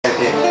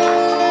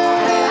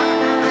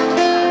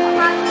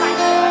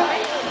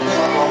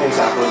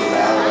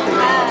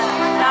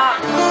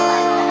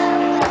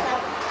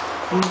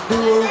ด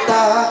วงต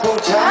าของ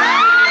ฉัน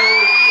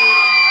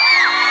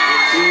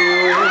ชี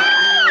วิต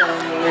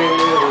ไม่เ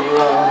ลื่อน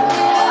ลอย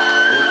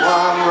คว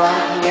ามรั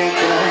กไม่เ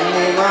คยไ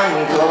ม่มั่น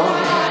คง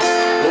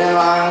และ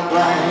วางไกล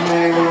ไ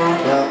ม่รู้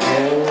จะเป็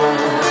นวัน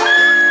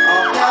ออ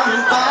กย้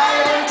ำไป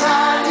บนท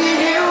างที่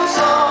หิวโซ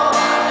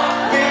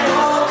ไม่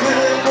รู้คื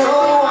น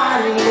รู้วั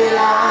นเว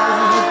ลา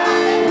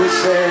วิ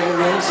เศษเห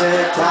มือนเศ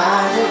ษทา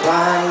งที่ผ่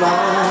านมา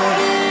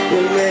ด้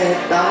วยเมต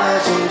ตา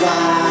ฉันไ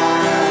ด้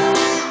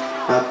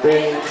เป็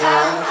นค้า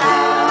งค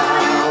า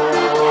ว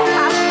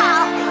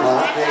ขอ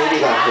แค่นี้ดี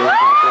กว่าเพื่อน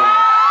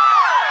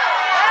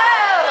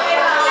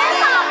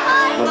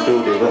มันดู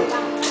เดี๋ยวแบบ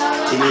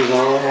ที่นี่เข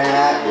านะฮ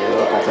ะเดี๋ยว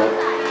อาจจะ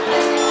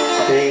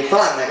เพลงฝ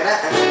รั่งหน่อยก็ได้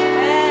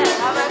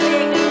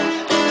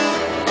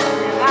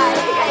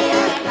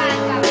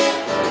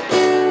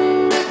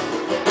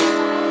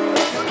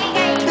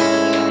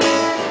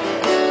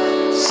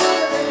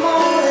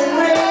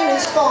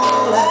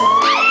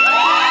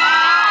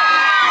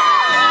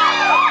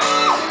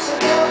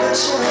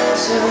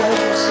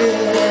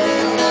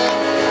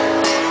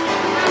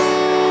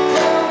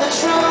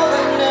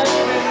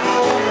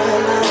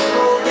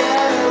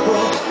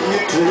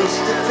Just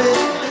to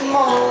fit the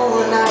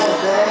mold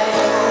out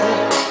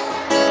there.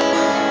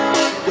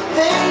 The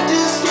thing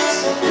just gets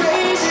so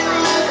crazy,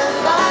 living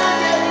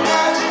life and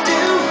what to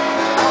do.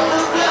 I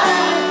look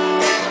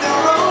blind, hit the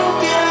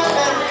road, get up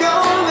and go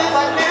if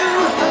I knew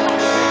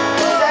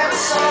that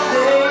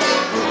someday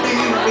it would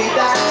lead me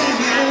back to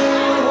you.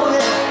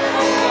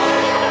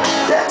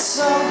 That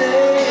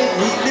someday it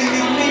would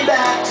lead me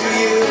back to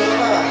you.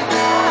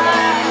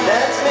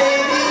 That's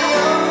maybe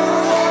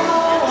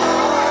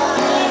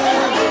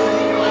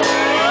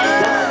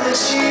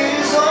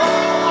she's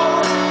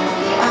all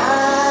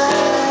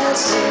I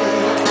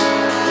see.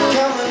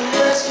 Come and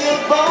rest your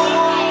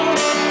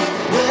bones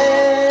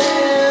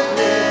with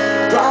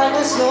me. Drive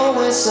as slow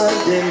as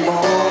Sunday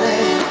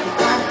morning.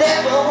 I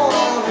never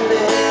wanted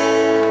it.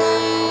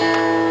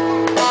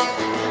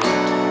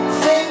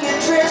 Finger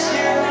dress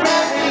you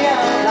wrap me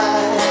out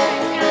like.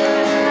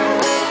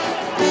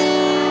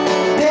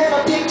 Then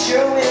a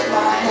picture with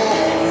my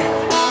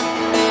hand.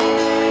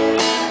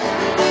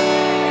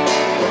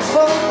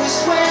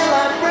 Focus when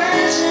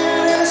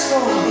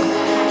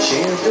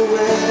change the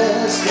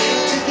world,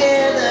 still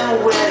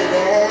together with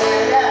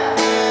it.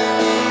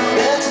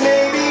 That's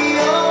maybe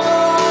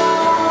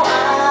all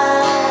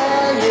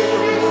I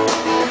need.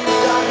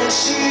 Darling,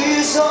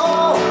 she's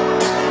all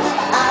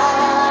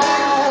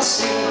I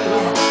see.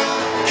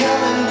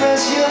 Come and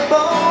rest your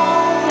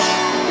bones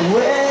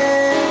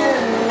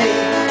with me.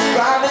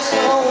 Drive as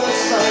slow as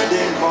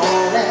Sunday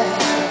morning.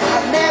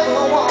 I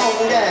never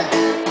wanted.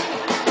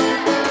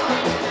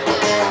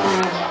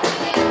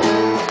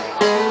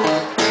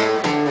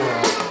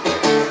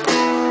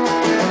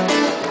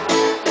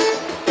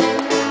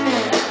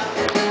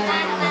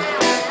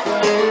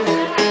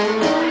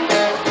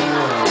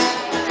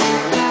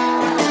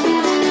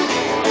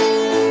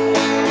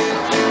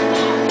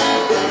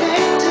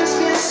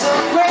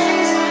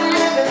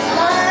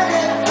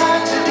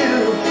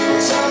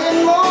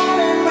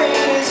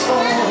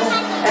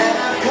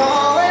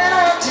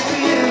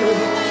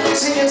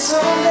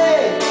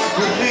 Someday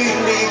you'll lead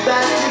me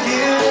back to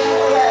you.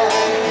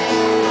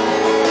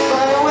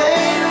 Find a way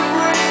to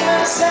bring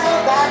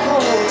myself back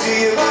home to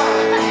you.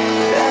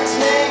 That's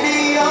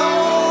maybe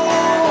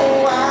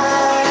all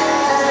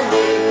I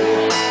need.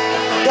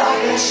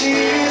 Darling,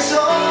 she's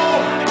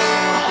all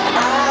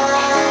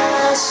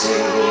I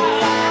see.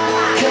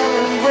 Come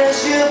and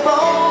rest your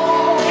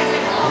bones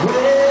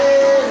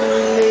with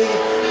me.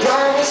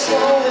 Drive me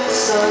slow as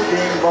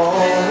Sunday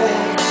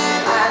morning.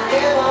 I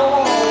never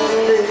want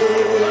to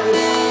live.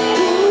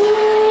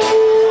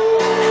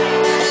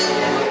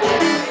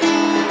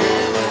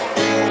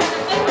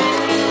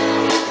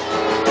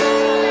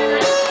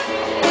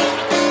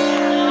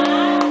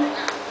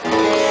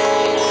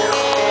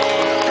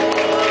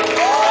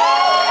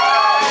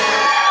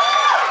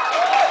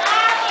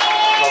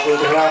ขอบคุณ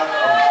ครับ